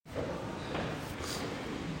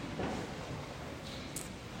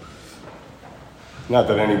Not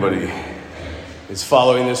that anybody is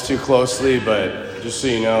following this too closely, but just so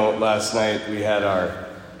you know, last night we had our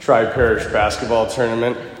tri-parish basketball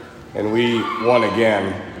tournament, and we won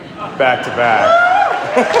again, back to back.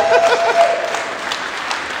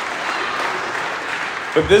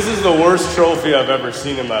 But this is the worst trophy I've ever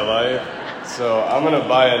seen in my life, so I'm going to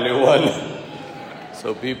buy a new one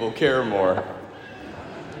so people care more.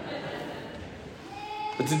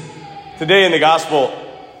 But today in the gospel,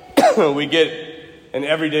 we get an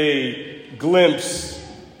everyday glimpse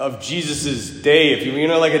of Jesus' day. If you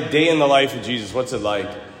know, like a day in the life of Jesus, what's it like?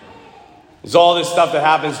 There's all this stuff that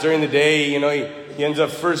happens during the day. You know, he ends up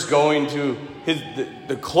first going to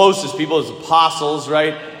the closest people, his apostles,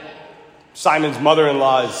 right? Simon's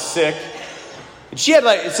mother-in-law is sick. And she had,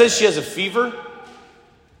 it says she has a fever.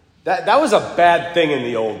 That was a bad thing in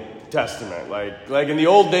the Old Testament. Like in the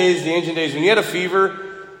old days, the ancient days, when you had a fever,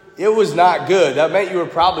 it was not good. That meant you were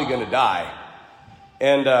probably going to die.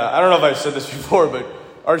 And I don't know if I've said this before, but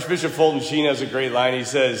Archbishop Fulton Sheen has a great line. He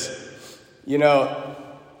says, you know,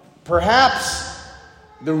 perhaps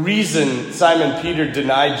the reason Simon Peter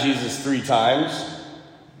denied Jesus 3 times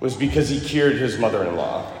was because he cured his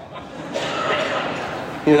mother-in-law.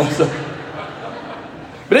 You know,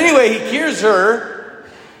 but anyway, he cures her.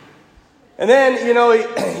 And then, you know,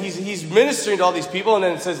 he's ministering to all these people. And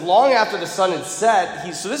then it says, long after the sun had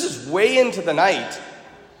set, so this is way into the night.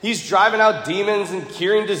 He's driving out demons and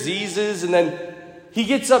curing diseases. And then he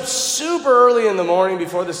gets up super early in the morning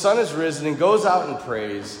before the sun has risen and goes out and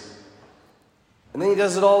prays. And then he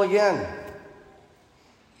does it all again.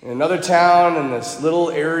 In another town in this little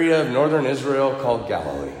area of northern Israel called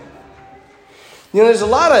Galilee. You know, there's a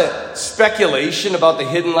lot of speculation about the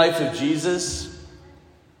hidden life of Jesus.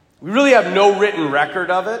 We really have no written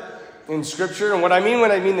record of it in Scripture. And what I mean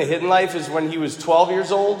when I mean the hidden life is when he was 12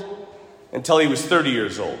 years old until he was 30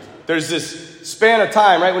 years old. There's this span of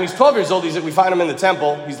time, right? When he's 12 years old, we find him in the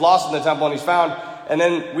temple. He's lost in the temple and he's found. And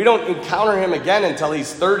then we don't encounter him again until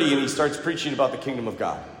he's 30 and he starts preaching about the kingdom of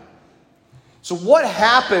God. So what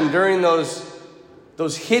happened during those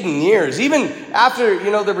hidden years? Even after,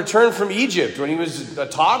 you know, the return from Egypt when he was a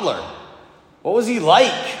toddler. What was he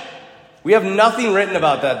like? We have nothing written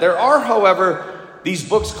about that. There are, however, these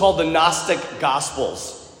books called the Gnostic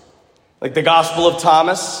Gospels. Like the Gospel of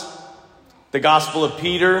Thomas, the Gospel of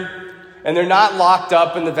Peter, and they're not locked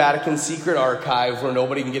up in the Vatican secret archive where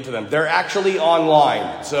nobody can get to them. They're actually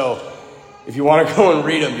online. So if you want to go and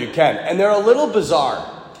read them, you can. And they're a little bizarre.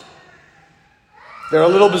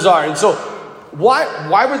 And so why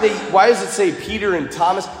does it say Peter and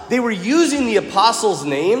Thomas? They were using the apostles'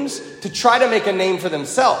 names to try to make a name for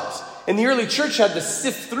themselves. And the early church had to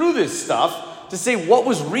sift through this stuff to say what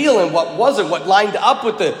was real and what wasn't, what lined up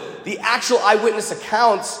with the actual eyewitness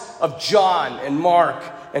accounts of John and Mark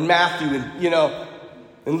and Matthew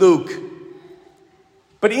and Luke.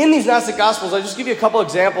 But in these Gnostic Gospels, I'll just give you a couple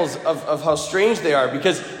examples of how strange they are,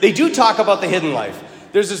 because they do talk about the hidden life.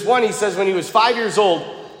 There's this one, he says, when he was 5 years old,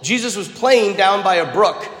 Jesus was playing down by a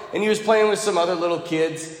brook, and he was playing with some other little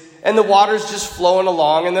kids, and the water's just flowing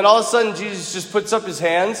along, and then all of a sudden Jesus just puts up his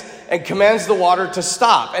hands and commands the water to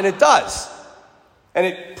stop, and it does. And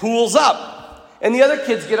it pools up. And the other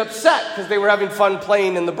kids get upset because they were having fun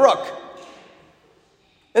playing in the brook.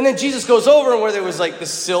 And then Jesus goes over, and where there was like the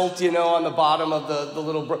silt, on the bottom of the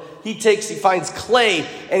little brook, he finds clay,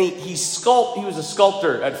 and he was a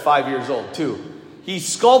sculptor at 5 years old too. He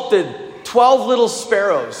sculpted 12 little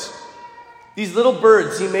sparrows. These little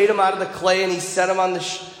birds, he made them out of the clay, and he set them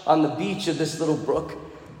on the beach of this little brook.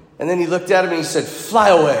 And then he looked at them and he said, fly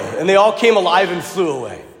away. And they all came alive and flew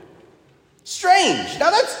away. Strange.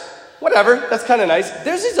 Now that's, whatever, that's kind of nice.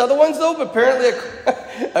 There's these other ones though, but apparently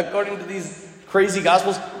according to these crazy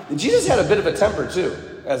gospels, Jesus had a bit of a temper too,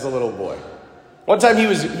 as a little boy. One time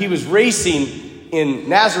he was racing in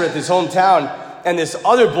Nazareth, his hometown, and this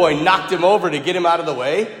other boy knocked him over to get him out of the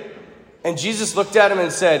way. And Jesus looked at him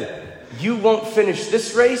and said, you won't finish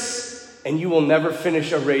this race, and you will never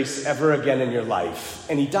finish a race ever again in your life.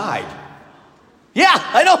 And he died. Yeah,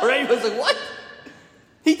 I know, right? He was like, what?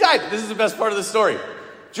 He died. This is the best part of the story.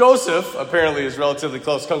 Joseph, apparently is relatively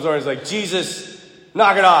close, comes over and is like, Jesus,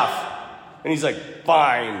 knock it off. And he's like,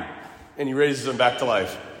 fine. And he raises him back to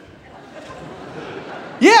life.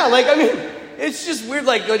 Yeah, it's just weird.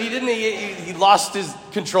 He lost his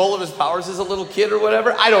control of his powers as a little kid or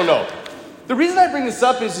whatever. I don't know. The reason I bring this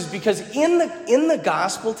up is because in the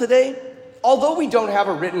gospel today, although we don't have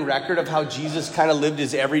a written record of how Jesus kind of lived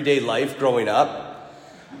his everyday life growing up,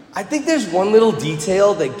 I think there's one little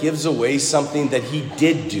detail that gives away something that he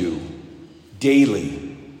did do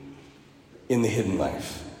daily in the hidden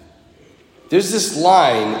life. There's this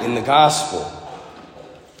line in the gospel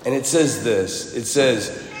And it says this. It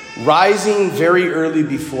says, rising very early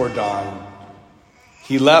before dawn,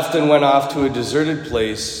 he left and went off to a deserted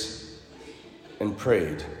place and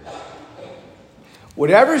prayed.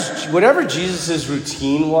 Whatever Jesus'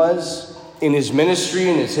 routine was in his ministry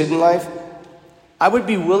and his hidden life, I would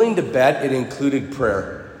be willing to bet it included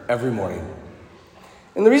prayer every morning.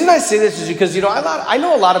 And the reason I say this is because, I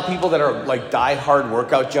know a lot of people that are like die-hard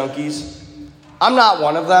workout junkies. I'm not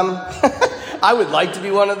one of them. I would like to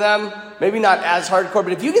be one of them. Maybe not as hardcore,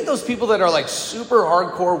 but if you get those people that are like super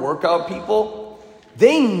hardcore workout people,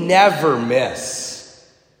 they never miss.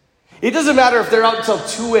 It doesn't matter if they're out until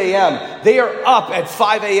 2 a.m. They are up at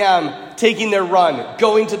 5 a.m. taking their run,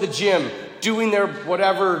 going to the gym, doing their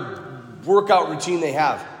whatever workout routine they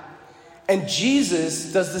have. And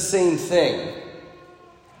Jesus does the same thing.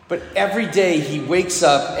 But every day he wakes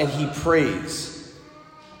up and he prays.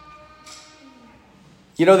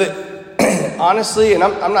 That honestly, and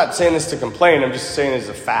I'm not saying this to complain, I'm just saying it as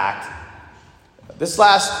a fact. This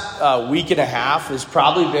last week and a half has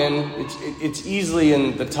probably been, it's easily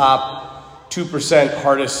in the top 2%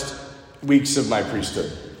 hardest weeks of my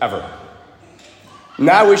priesthood ever.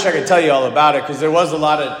 Now I wish I could tell you all about it because there was a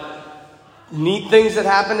lot of neat things that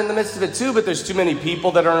happened in the midst of it too, but there's too many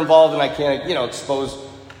people that are involved and I can't, expose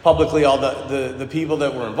publicly all the people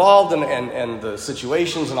that were involved and the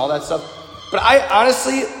situations and all that stuff. But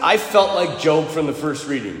I felt like Job from the first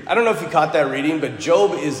reading. I don't know if you caught that reading, but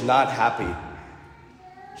Job is not happy.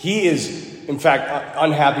 He is, in fact,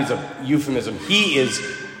 unhappy is a euphemism. He is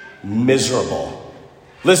miserable.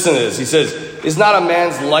 Listen to this. He says, is not a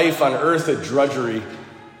man's life on earth a drudgery?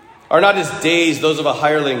 Are not his days those of a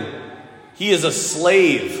hireling? He is a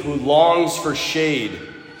slave who longs for shade.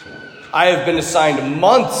 I have been assigned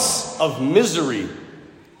months of misery,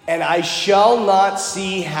 and I shall not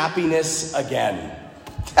see happiness again.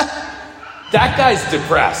 That guy's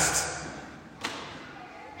depressed.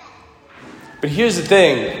 But here's the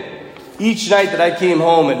thing. Each night that I came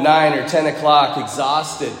home at 9 or 10 o'clock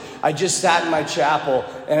exhausted, I just sat in my chapel,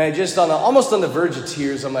 and I just almost on the verge of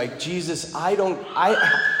tears. I'm like, Jesus, I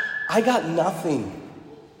got nothing.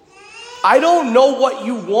 I don't know what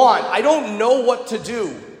you want. I don't know what to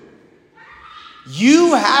do.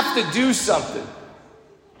 You have to do something.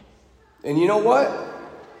 And you know what?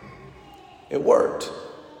 It worked.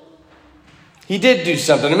 He did do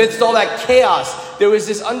something. Amidst all that chaos, there was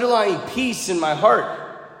this underlying peace in my heart.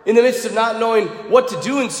 In the midst of not knowing what to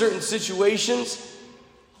do in certain situations,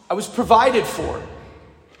 I was provided for.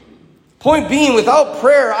 Point being, without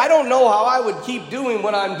prayer, I don't know how I would keep doing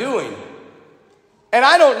what I'm doing. And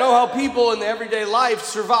I don't know how people in the everyday life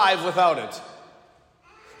survive without it.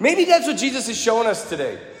 Maybe that's what Jesus is showing us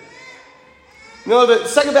today. The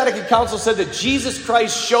Second Vatican Council said that Jesus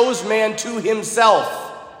Christ shows man to himself.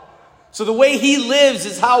 So the way he lives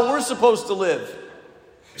is how we're supposed to live.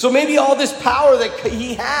 So maybe all this power that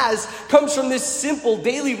he has comes from this simple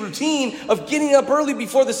daily routine of getting up early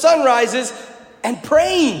before the sun rises and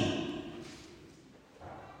praying.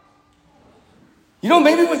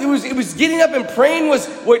 Maybe it was getting up and praying was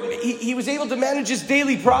what he was able to manage his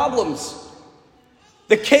daily problems.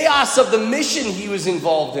 The chaos of the mission he was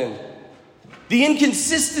involved in. The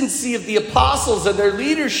inconsistency of the apostles and their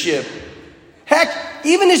leadership. Heck,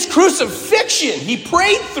 even his crucifixion, he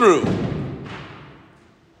prayed through.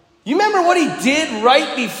 You remember what he did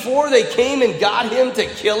right before they came and got him to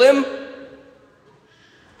kill him?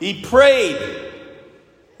 He prayed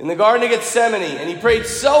in the Garden of Gethsemane, and he prayed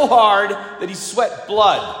so hard that he sweat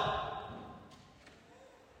blood.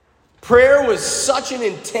 Prayer was such an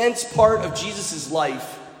intense part of Jesus'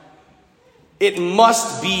 life. It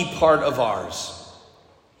must be part of ours.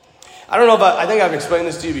 I don't know I think I've explained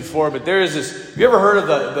this to you before, but there is this, have you ever heard of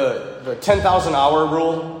the 10,000 hour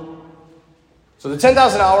rule? So the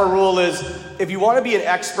 10,000 hour rule is, if you want to be an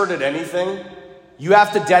expert at anything, you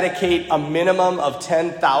have to dedicate a minimum of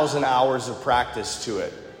 10,000 hours of practice to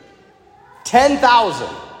it. 10,000.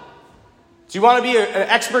 So you want to be an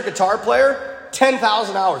expert guitar player?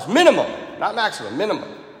 10,000 hours, minimum, not maximum, minimum.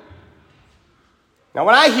 Now,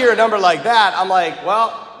 when I hear a number like that, I'm like,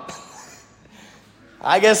 well,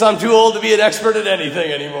 I guess I'm too old to be an expert at anything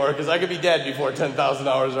anymore because I could be dead before 10,000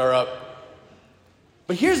 hours are up.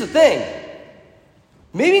 But here's the thing.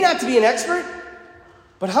 Maybe not to be an expert,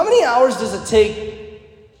 but how many hours does it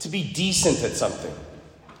take to be decent at something?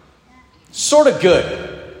 Sort of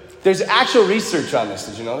good. There's actual research on this.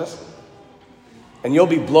 Did you know this? And you'll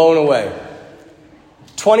be blown away.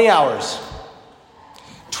 20 hours.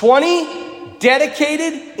 20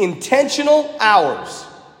 dedicated, intentional hours.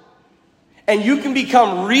 And you can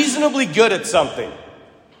become reasonably good at something.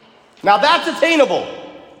 Now that's attainable.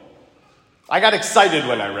 I got excited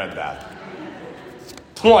when I read that.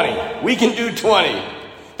 20. We can do 20.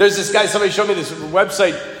 There's this guy, somebody showed me this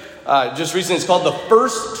website just recently. It's called The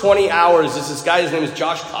First 20 Hours. There's this guy, his name is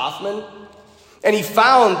Josh Kaufman. And he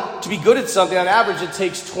found to be good at something, on average, it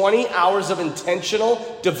takes 20 hours of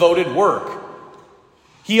intentional, devoted work.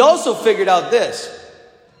 He also figured out this.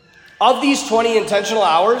 Of these 20 intentional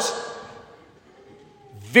hours,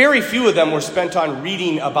 very few of them were spent on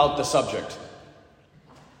reading about the subject.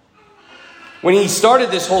 When he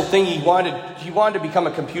started this whole thing, he wanted to become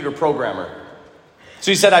a computer programmer.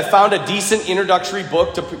 So he said, I found a decent introductory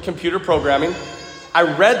book to computer programming. I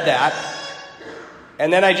read that,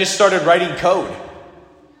 and then I just started writing code.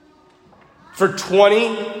 For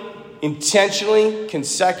 20 intentionally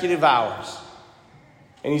consecutive hours.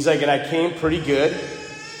 And he's like, and I came pretty good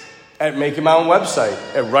at making my own website,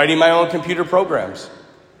 at writing my own computer programs.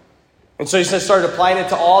 And so he started applying it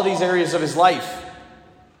to all these areas of his life.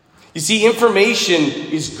 You see, information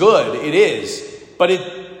is good, it is, but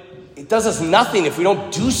it does us nothing if we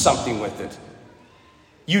don't do something with it.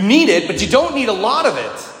 You need it, but you don't need a lot of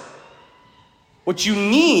it. What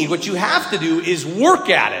you have to do is work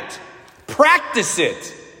at it, practice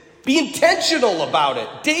it, be intentional about it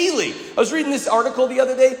daily. I was reading this article the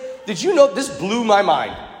other day. Did you know, this blew my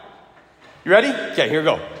mind. You ready? Okay, here we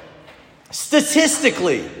go.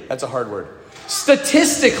 Statistically, that's a hard word.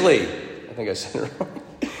 Statistically, I think I said it wrong.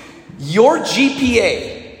 Your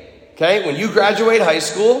GPA, okay, when you graduate high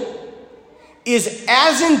school, is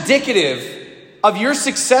as indicative of your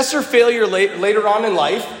success or failure later on in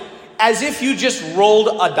life as if you just rolled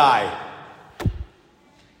a die.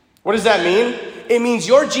 What does that mean? It means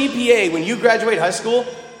your GPA when you graduate high school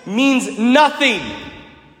means nothing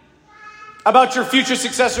about your future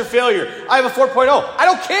success or failure. I have a 4.0. I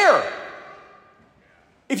don't care.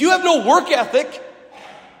 If you have no work ethic,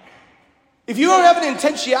 if you don't have an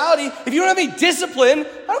intentionality, if you don't have any discipline,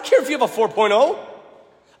 I don't care if you have a 4.0.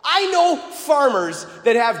 I know farmers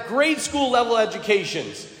that have grade school level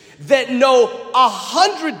educations that know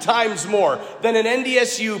 100 times more than an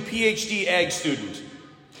NDSU PhD ag student.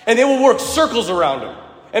 And they will work circles around them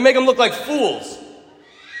and make them look like fools.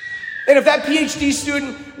 And if that PhD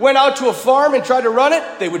student went out to a farm and tried to run it,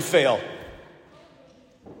 they would fail.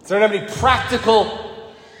 So they don't have any practical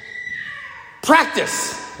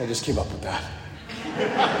practice. I just came up with that.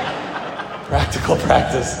 Practical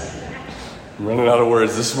practice. I'm running out of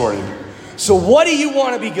words this morning. So what do you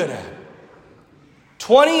want to be good at?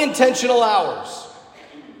 20 intentional hours.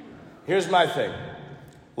 Here's my thing.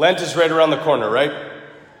 Lent is right around the corner, right?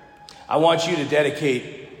 I want you to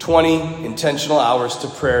dedicate 20 intentional hours to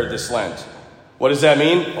prayer this Lent. What does that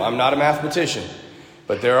mean? Well, I'm not a mathematician,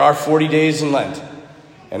 but there are 40 days in Lent.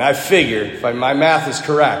 And I figure, if my math is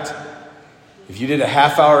correct, if you did a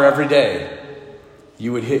half hour every day,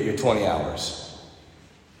 you would hit your 20 hours.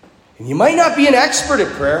 And you might not be an expert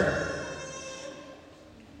at prayer,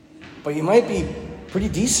 but you might be pretty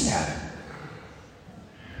decent at it.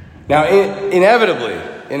 Now, inevitably,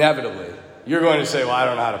 you're going to say, well, I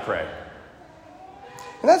don't know how to pray.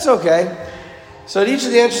 And that's okay. So at each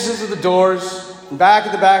of the entrances of the doors, back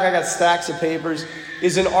at the back, I got stacks of papers,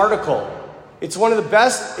 is an article. It's one of the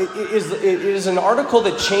best. It is an article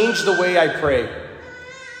that changed the way I pray.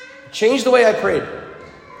 Changed the way I prayed.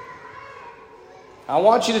 I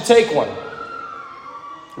want you to take one.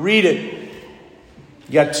 Read it.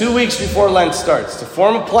 You got 2 weeks before Lent starts to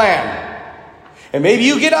form a plan. And maybe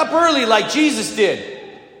you get up early like Jesus did.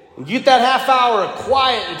 And get that half hour of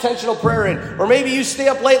quiet, intentional prayer in. Or maybe you stay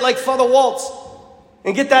up late like Father Waltz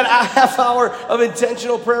and get that half hour of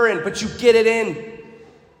intentional prayer in. But you get it in.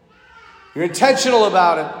 You're intentional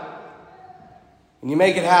about it. And you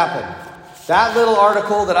make it happen. That little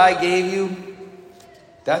article that I gave you,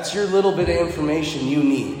 that's your little bit of information you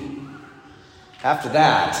need. After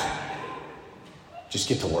that, just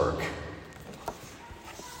get to work.